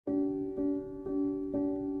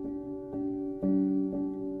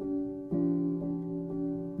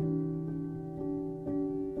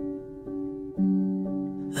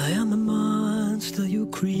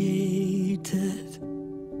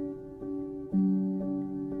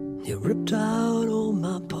You ripped out all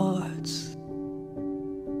my parts.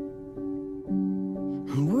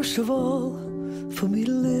 And worst of all, for me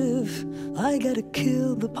to live, I gotta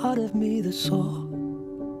kill the part of me that saw.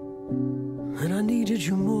 And I needed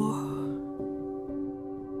you more.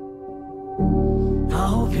 I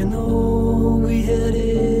hope you know we had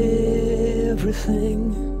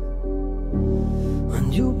everything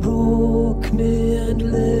when you broke me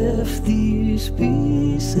and left these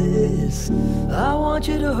pieces. I want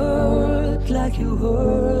you to hurt like you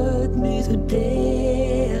hurt me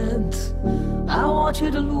today, and I want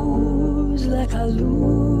you to lose like I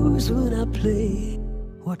lose when I play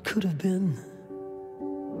what could have been.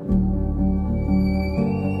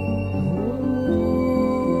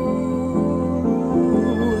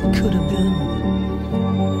 What could have been.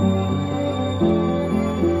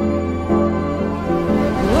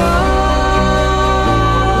 Why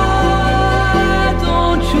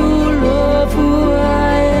don't you love who I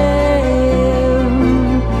am?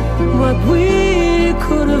 What we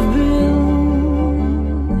could have been.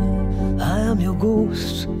 I am your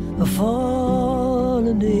ghost, a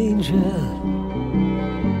fallen angel.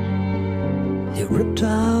 You ripped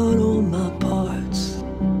out all my parts.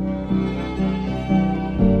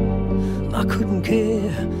 I couldn't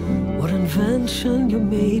care what invention you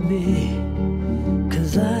made me,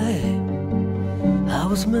 'cause I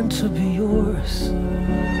was meant to be yours.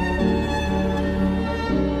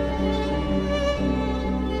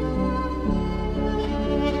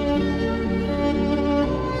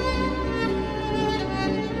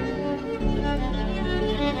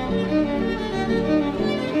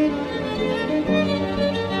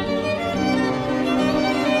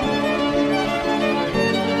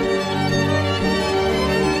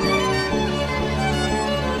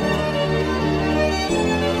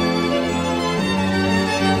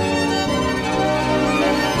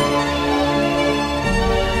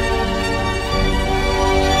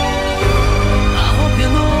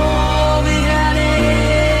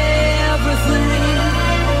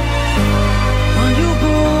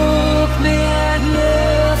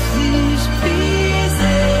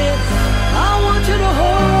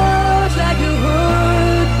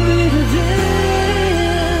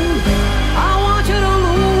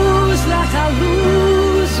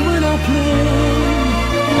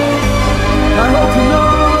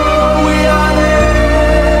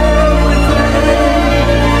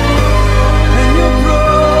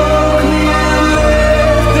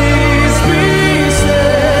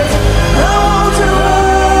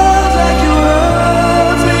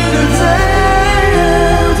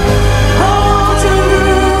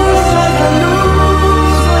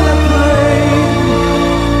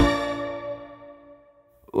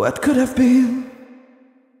 What could have been?